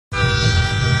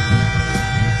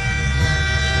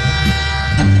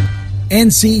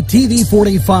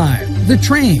NCTV45, The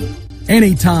Train,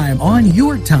 anytime on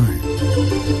your time.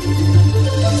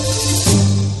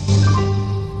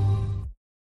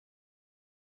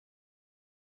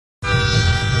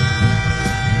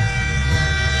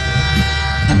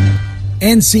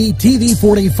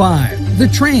 NCTV45, The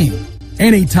Train,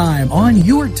 anytime on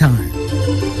your time.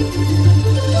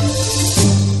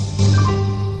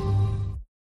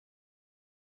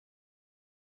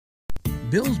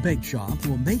 Bill's Bake Shop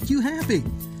will make you happy.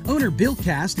 Owner Bill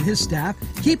Cast and his staff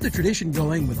keep the tradition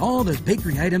going with all those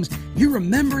bakery items you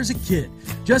remember as a kid.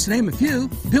 Just to name a few,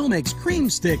 Bill makes cream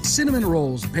sticks, cinnamon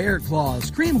rolls, bear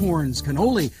claws, cream horns,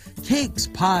 cannoli, cakes,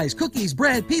 pies, cookies,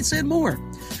 bread, pizza, and more.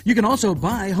 You can also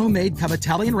buy homemade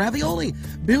cavatelli and ravioli.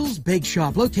 Bill's Bake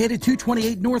Shop, located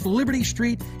 228 North Liberty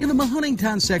Street in the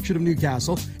Mahoningtown section of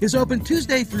Newcastle, is open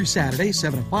Tuesday through Saturday,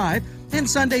 7 to 5, and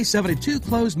Sunday, 7 to 2,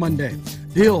 closed Monday.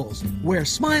 Bill's, where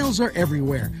smiles are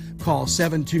everywhere. Call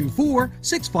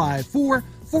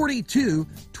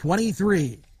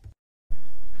 724-654-4223.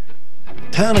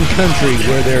 Town and country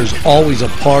where there's always a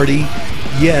party.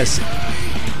 Yes,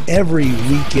 every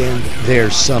weekend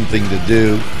there's something to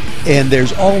do, and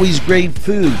there's always great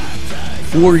food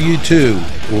for you too.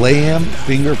 Lamb,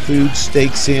 finger food,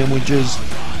 steak sandwiches,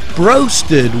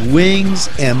 roasted wings,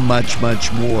 and much,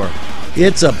 much more.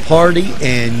 It's a party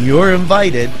and you're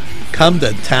invited. Come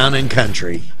to Town and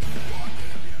Country.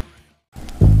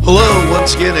 Hello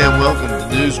once again and welcome to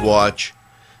NewsWatch.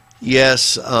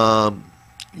 Yes,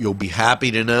 you'll be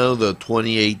happy to know the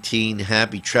 2018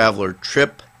 Happy Traveler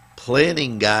Trip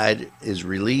Planning Guide is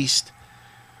released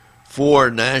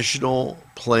for National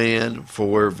Plan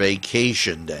for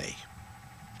Vacation Day.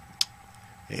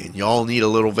 And y'all need a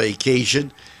little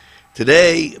vacation.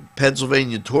 Today,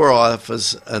 Pennsylvania Tour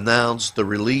Office announced the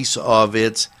release of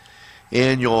its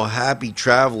annual Happy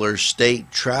Traveler State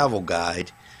Travel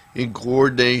Guide in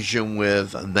coordination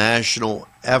with a national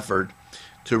effort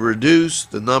to reduce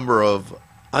the number of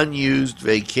unused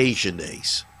vacation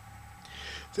days.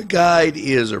 The guide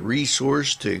is a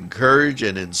resource to encourage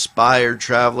and inspire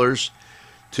travelers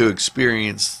to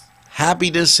experience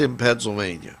happiness in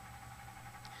Pennsylvania.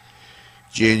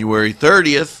 January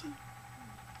 30th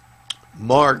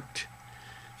marked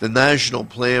the National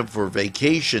Plan for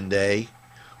Vacation Day.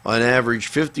 On average,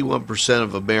 51%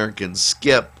 of Americans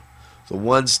skip the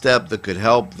one step that could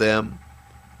help them: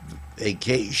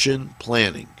 vacation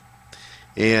planning.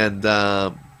 And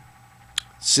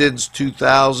since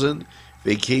 2000,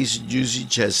 vacation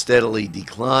usage has steadily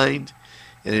declined,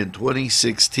 and in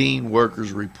 2016,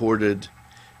 workers reported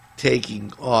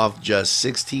taking off just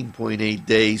 16.8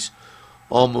 days,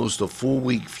 almost a full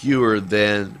week fewer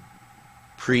than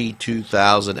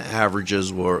pre-2000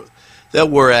 averages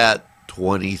that were at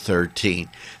 2013.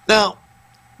 Now,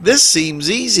 this seems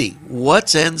easy.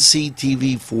 What's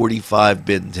NCTV45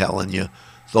 been telling you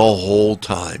the whole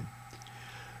time?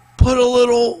 Put a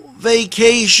little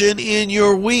vacation in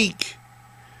your week.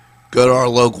 Go to our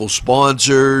local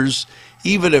sponsors,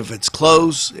 even if it's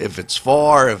close, if it's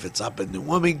far, if it's up in New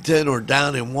Wilmington or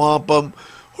down in Wampum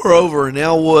or over in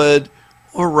Elwood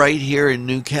or right here in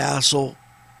Newcastle.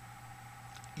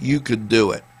 You could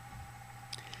do it.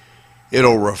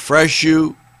 It'll refresh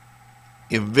you,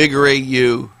 invigorate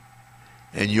you,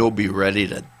 and you'll be ready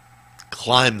to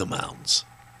climb the mountains.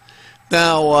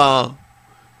 Now,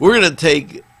 we're going to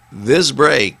take this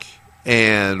break,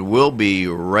 and we'll be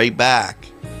right back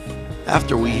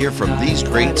after we hear from these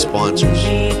great sponsors.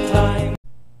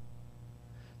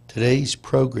 Today's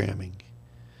programming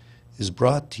is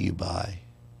brought to you by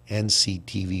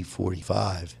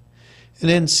NCTV45 and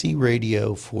NC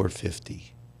Radio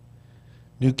 450,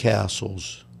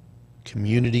 Newcastle's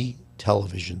community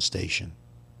television station.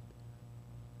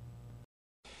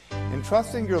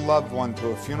 Entrusting your loved one to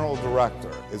a funeral director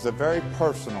is a very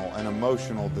personal and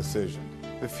emotional decision.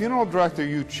 The funeral director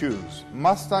you choose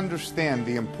must understand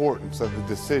the importance of the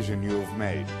decision you have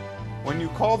made. When you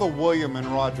call the William and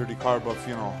Roger DeCarbo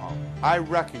Funeral Home, I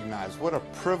recognize what a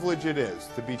privilege it is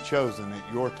to be chosen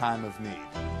at your time of need.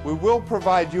 We will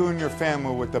provide you and your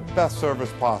family with the best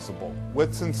service possible,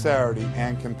 with sincerity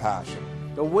and compassion.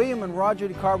 The William and Roger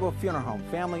DeCarbo Funeral Home,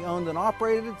 family owned and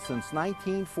operated since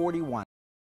 1941.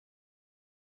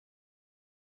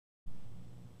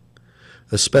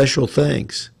 A special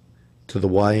thanks to the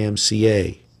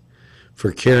YMCA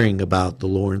for caring about the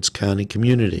Lawrence County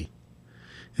community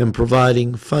and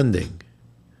providing funding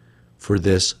for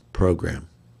this program.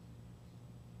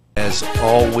 As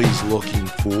always, looking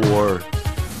for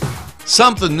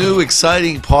something new,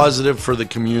 exciting, positive for the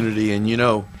community. And you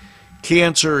know,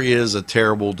 cancer is a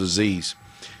terrible disease.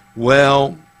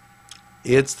 Well,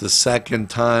 it's the second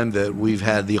time that we've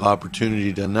had the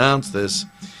opportunity to announce this.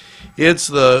 It's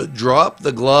the Drop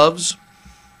the Gloves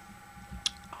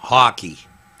hockey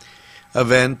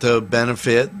event to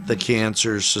benefit the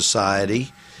Cancer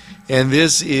Society. And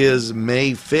this is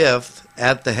May 5th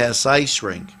at the Hess Ice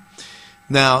Rink.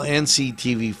 Now,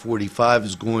 NCTV45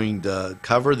 is going to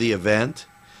cover the event.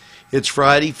 It's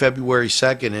Friday, February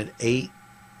 2nd at 8.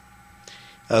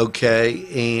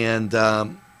 Okay, and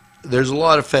there's a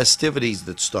lot of festivities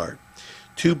that start.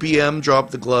 2 p.m.,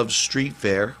 Drop the Gloves Street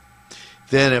Fair.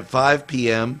 Then at 5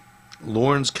 p.m.,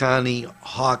 Lawrence County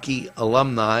Hockey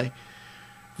Alumni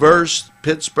versus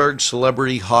Pittsburgh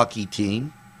Celebrity Hockey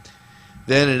Team.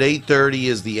 Then at 8:30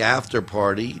 is the after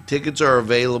party. Tickets are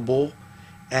available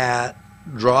at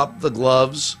Drop the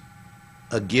Gloves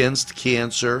Against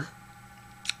Cancer.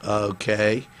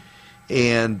 Okay.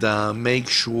 And make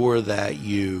sure that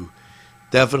you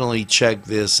definitely check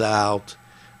this out.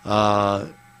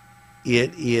 It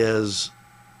is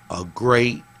a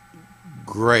great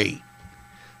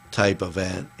type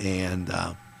event, and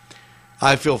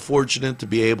I feel fortunate to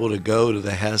be able to go to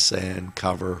the Hess and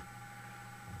cover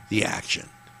the action.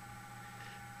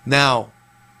 Now,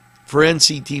 for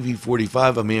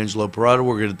NCTV45, I'm Angelo Perrotta.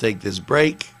 We're going to take this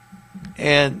break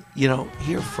and,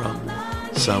 hear from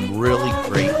some really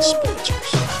great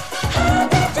sponsors.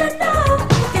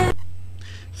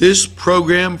 This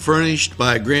program furnished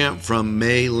by a grant from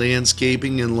May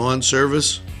Landscaping and Lawn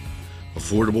Service.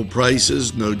 Affordable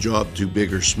prices, no job too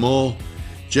big or small,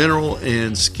 general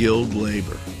and skilled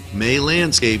labor. May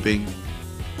Landscaping.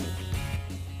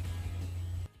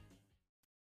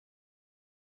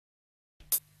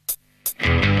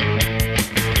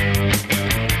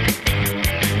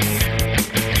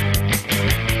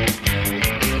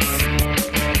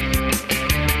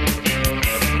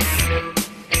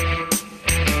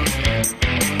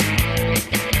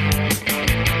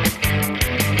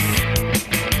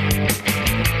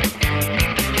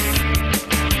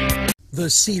 The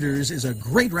Cedars is a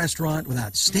great restaurant with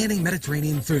outstanding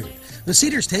Mediterranean food. The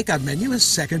Cedars takeout menu is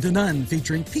second to none,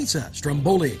 featuring pizza,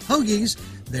 stromboli, hoagies,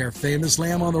 their famous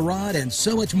lamb on the rod, and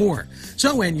so much more.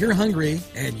 So when you're hungry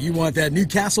and you want that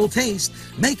Newcastle taste,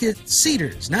 make it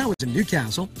Cedars. Now it's in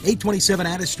Newcastle, 827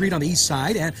 Addis Street on the east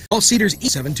side, and all Cedars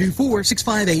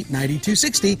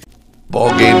 724-658-9260.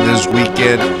 Ball game this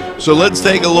weekend. So let's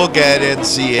take a look at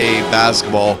NCAA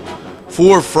basketball.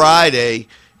 For Friday,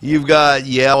 you've got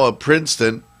Yale at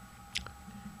Princeton.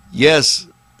 Yes,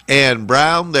 and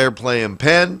Brown, they're playing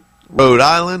Penn, Rhode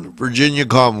Island, Virginia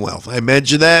Commonwealth. I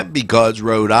mention that because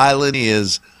Rhode Island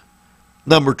is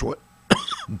number 24.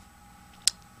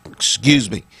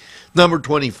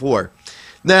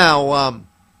 Now,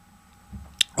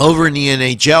 over in the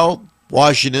NHL,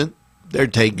 Washington, they're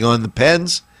taking on the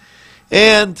Pens.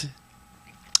 And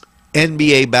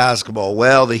NBA basketball,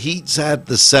 well, the Heat's at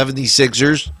the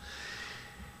 76ers.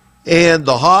 And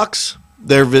the Hawks,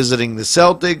 they're visiting the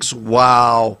Celtics,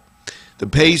 while the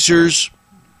Pacers,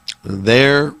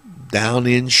 they're down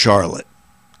in Charlotte.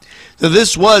 So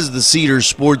this was the Cedars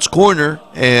Sports Corner,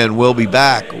 and we'll be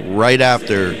back right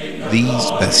after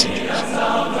these messages.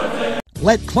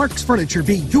 Let Clark's Furniture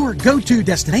be your go-to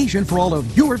destination for all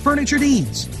of your furniture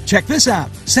needs. Check this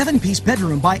out. 7-piece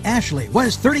bedroom by Ashley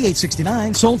was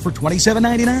 $38.69, sold for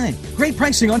 $27.99. Great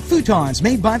pricing on futons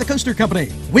made by the Coaster Company.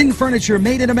 Wing Furniture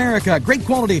made in America. Great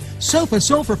quality. Sofa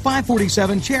sold for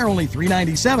 $547, chair only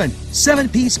 $397.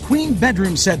 7-piece queen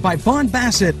bedroom set by Bond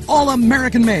Bassett, all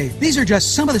American made. These are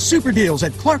just some of the super deals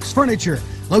at Clark's Furniture,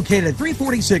 located at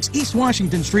 346 East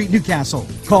Washington Street, Newcastle.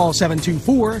 Call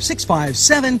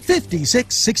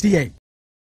 724-657-5668.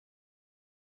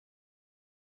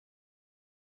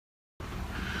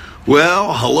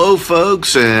 Well, hello,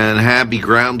 folks, and happy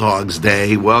Groundhog's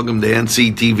Day. Welcome to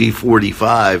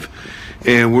NCTV45.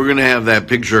 And we're going to have that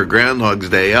picture of Groundhog's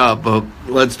Day up. But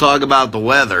let's talk about the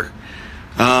weather.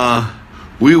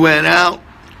 We went out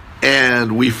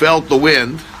and we felt the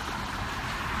wind.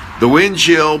 The wind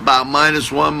chill about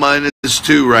 -1,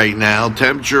 -2 right now.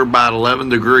 Temperature about 11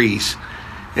 degrees.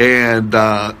 And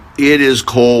it is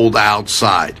cold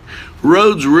outside.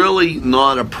 Roads really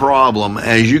not a problem.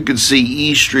 As you can see,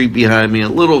 East Street behind me, a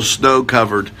little snow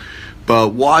covered.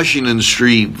 But Washington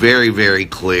Street, very, very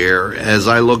clear. As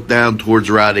I look down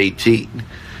towards Route 18.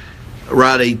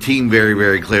 Route 18, very,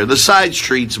 very clear. The side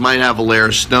streets might have a layer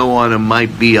of snow on them,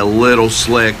 might be a little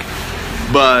slick.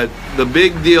 But the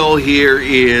big deal here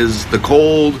is the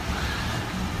cold,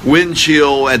 wind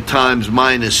chill at times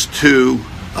 -2,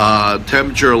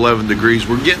 temperature 11 degrees.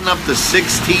 We're getting up to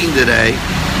 16 today.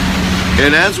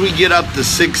 And as we get up to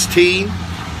 16,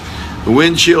 the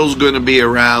wind chill is going to be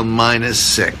around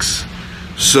 -6.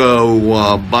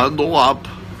 So bundle up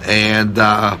and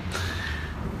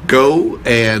go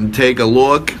and take a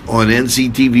look on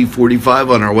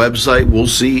NCTV45 on our website. We'll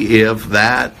see if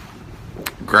that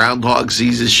groundhog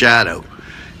sees his shadow.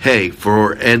 Hey,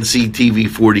 for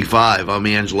NCTV45, I'm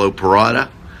Angelo Perrotta.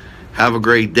 Have a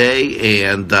great day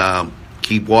and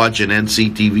keep watching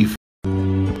NCTV.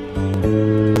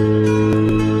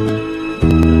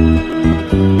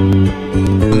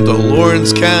 The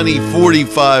Lawrence County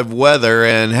 45 weather,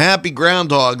 and happy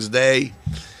Groundhog's Day.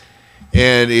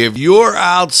 And if you're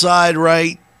outside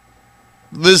right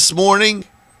this morning,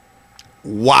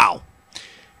 wow.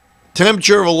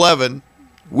 Temperature of 11,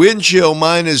 wind chill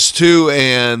 -2,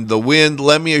 and the wind,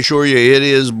 let me assure you, it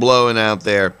is blowing out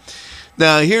there.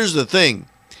 Now, here's the thing.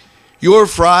 Your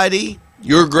Friday,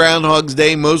 your Groundhog's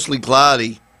Day, mostly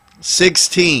cloudy,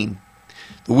 16.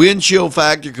 The wind chill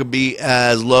factor could be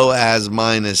as low as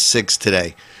 -6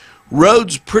 today.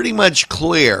 Roads pretty much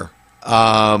clear.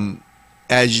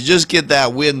 As you just get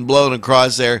that wind blowing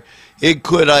across there, it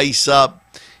could ice up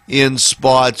in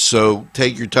spots, so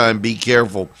take your time, be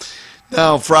careful.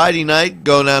 Now, Friday night,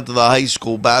 going out to the high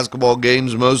school basketball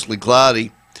games, mostly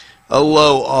cloudy, a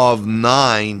low of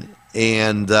 9,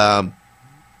 and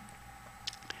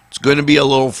it's going to be a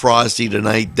little frosty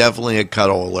tonight, definitely a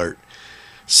cuddle alert.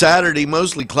 Saturday,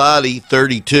 mostly cloudy,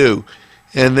 32.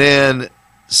 And then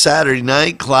Saturday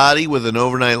night, cloudy with an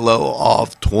overnight low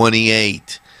of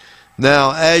 28.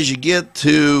 Now, as you get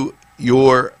to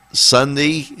your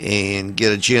Sunday and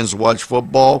get a chance to watch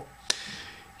football,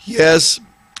 yes,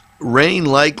 rain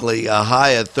likely, a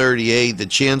high of 38. The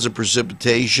chance of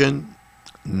precipitation,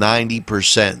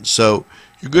 90%. So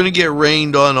you're going to get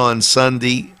rained on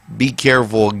Sunday. Be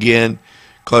careful again,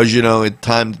 because, you know, at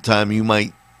time to time you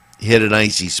might hit an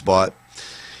icy spot.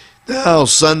 Now,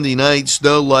 Sunday night,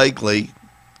 snow likely.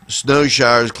 Snow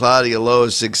showers, cloudy, a low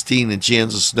of 16, and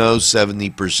chance of snow,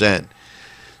 70%.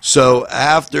 So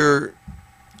after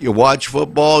you watch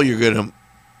football, you're going to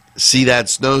see that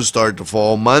snow start to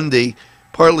fall. Monday,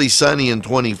 partly sunny and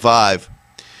 25.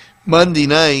 Monday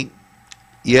night,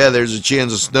 yeah, there's a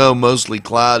chance of snow, mostly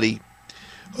cloudy.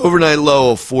 Overnight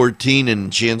low of 14,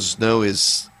 and chance of snow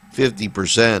is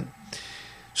 50%.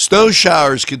 Snow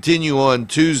showers continue on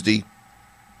Tuesday,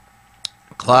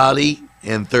 cloudy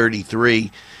and 33.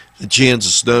 The chance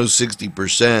of snow,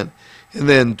 60%. And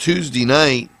then Tuesday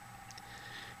night,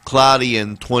 cloudy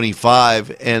and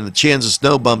 25, and the chance of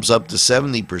snow bumps up to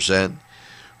 70%.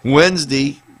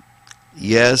 Wednesday,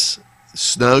 yes,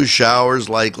 snow showers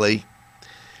likely,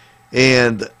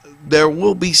 and there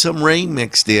will be some rain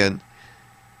mixed in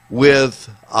with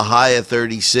a high of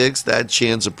 36. That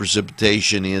chance of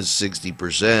precipitation is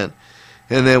 60%.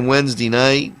 And then Wednesday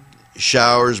night,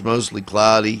 showers, mostly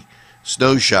cloudy,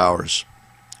 snow showers,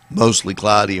 mostly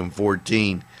cloudy and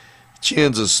 14.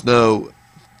 Chance of snow,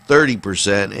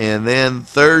 30%. And then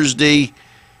Thursday,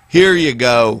 here you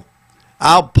go.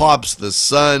 Out pops the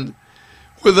sun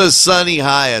with a sunny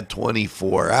high of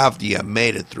 24 after you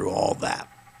made it through all that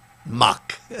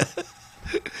muck.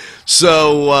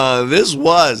 So this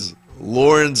was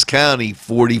Lawrence County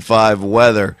 45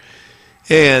 weather.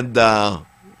 And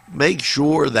make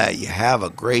sure that you have a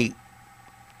great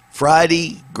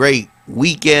Friday, great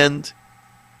weekend,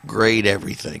 great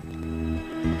everything.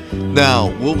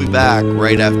 Now, we'll be back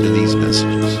right after these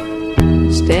messages.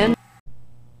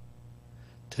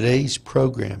 Today's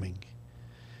programming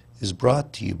is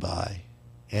brought to you by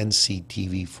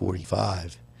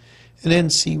NCTV45 and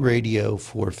NC Radio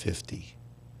 450,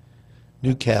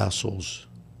 Newcastle's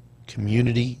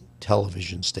community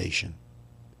television station.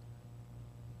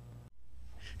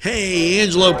 Hey,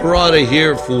 Angelo Perrotta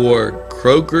here for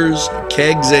Croakers,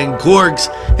 Kegs, and Corks.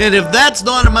 And if that's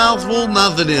not a mouthful,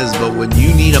 nothing is. But when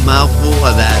you need a mouthful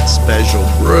of that special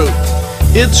brew,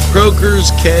 it's Croakers,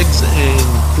 Kegs, and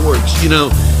Corks. You know,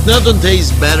 nothing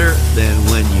tastes better than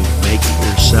when you make it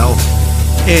yourself.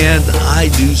 And I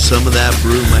do some of that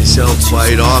brew myself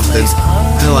quite often.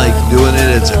 I like doing it.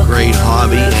 It's a great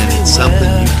hobby, and it's something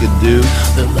you can do.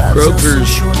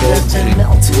 Croakers, Kegs, and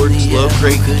Corks,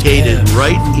 located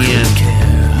right in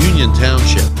Union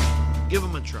Township. Give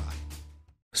them a try.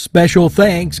 Special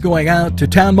thanks going out to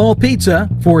Town Mall Pizza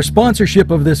for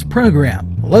sponsorship of this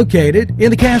program, located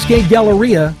in the Cascade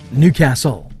Galleria,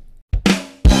 Newcastle.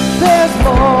 There's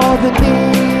more than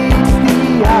meets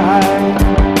the eye.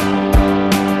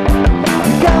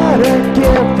 You gotta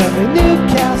give them a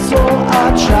Newcastle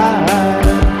a try.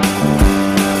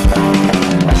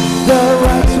 The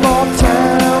right small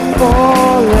town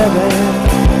for living.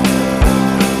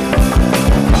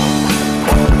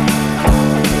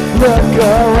 Look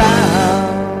around.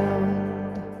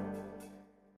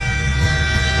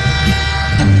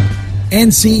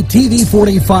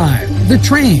 NCTV45, The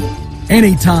Train,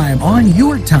 anytime on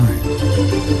your time.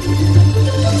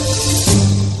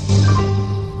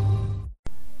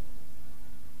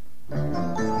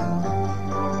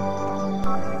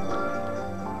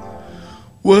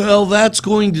 Well, that's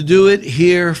going to do it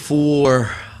here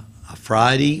for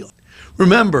Friday.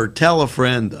 Remember, tell a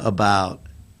friend about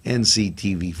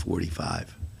NCTV45.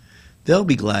 They'll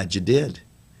be glad you did.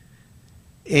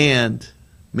 And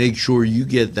make sure you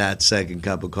get that second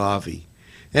cup of coffee.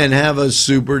 And have a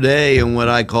super day in what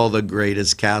I call the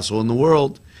greatest castle in the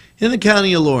world in the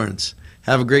county of Lawrence.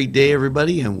 Have a great day,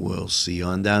 everybody, and we'll see you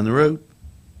on down the road.